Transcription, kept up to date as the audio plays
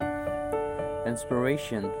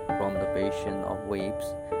Inspiration from the patient of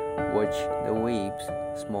waves. Watch the waves,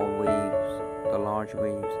 small waves, the large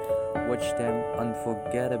waves. Watch them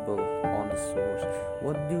unforgettable on the source.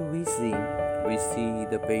 What do we see? We see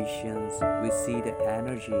the patience, we see the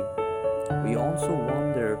energy. We also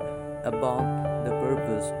wonder about the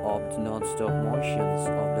purpose of the non-stop motions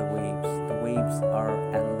of the waves. The waves are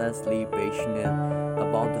endlessly passionate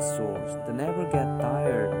about the source. They never get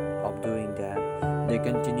tired of doing that. They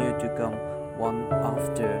continue to come one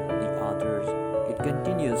after the others. It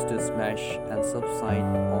continues to smash and subside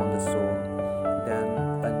on the shore. Then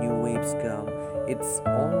a new waves come. It's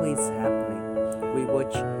always happening. We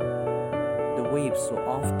watch the waves so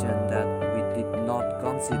often that we did not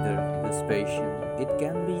consider this patient. It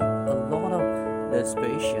can be a lot of this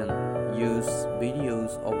patient. Use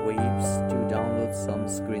videos of waves to download some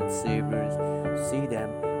screensavers, see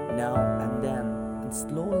them now and then, and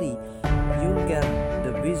slowly you'll get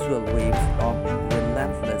the visual waves of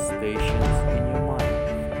relentless patience in your mind.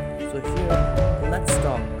 So here, let's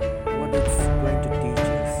talk what it's going to teach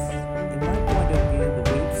us. In my point of view, the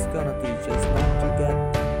waves gonna teach us not to get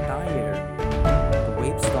tired. The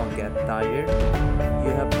waves don't get tired.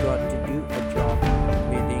 You have got to do a job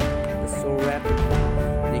meeting so rapidly.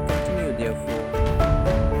 They continue therefore.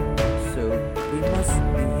 So we must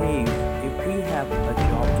behave. If we have a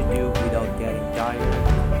job to do without getting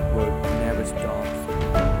tired, work never stops.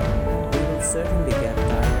 We will certainly get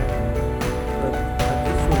tired, but a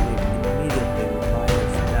visual immediately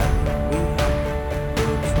requires that we have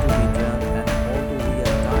works to be done, and although we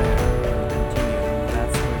are tired, we will continue,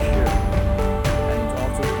 that's for sure. And it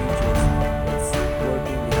also teaches it's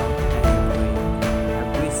working without any break.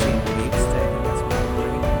 Have we seen waves taking a small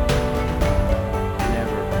break?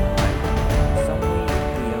 Never, right? Some way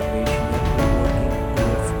we are patiently working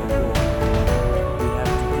towards a goal. We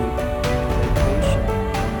have to keep that patient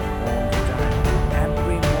all the time.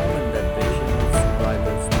 Every moment that patient is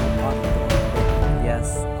rivals no other. Yes,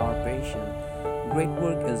 our patient. Great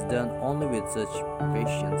work is done only with such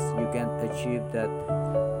patience. You can achieve that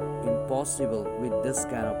impossible with this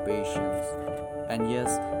kind of patience. And yes,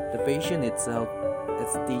 the patient itself,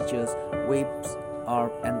 its teachers, waves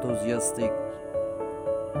are enthusiastic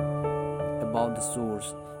about the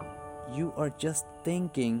source. You are just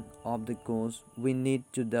thinking of the cause. We need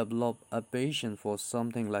to develop a patience for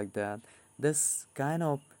something like that. This kind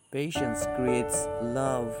of patience creates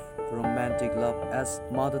love, romantic love, as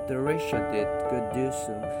Mother Teresa did, could do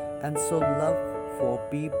so. And so, love for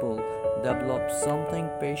people develop something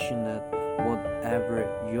passionate. Whatever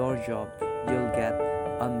your job, you'll get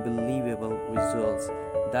unbelievable results.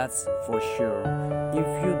 That's for sure. If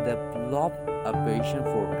you develop a passion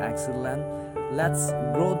for excellence, let's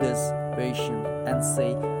grow this passion and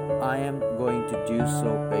say, I am going to do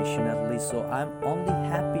so passionately, so I'm only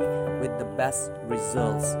happy with the best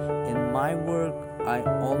results. In my work, I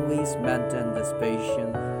always maintain this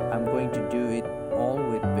passion. I'm going to do it all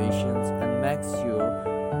with patience and make sure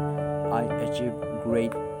I achieve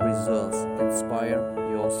great results. Inspire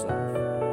yourself.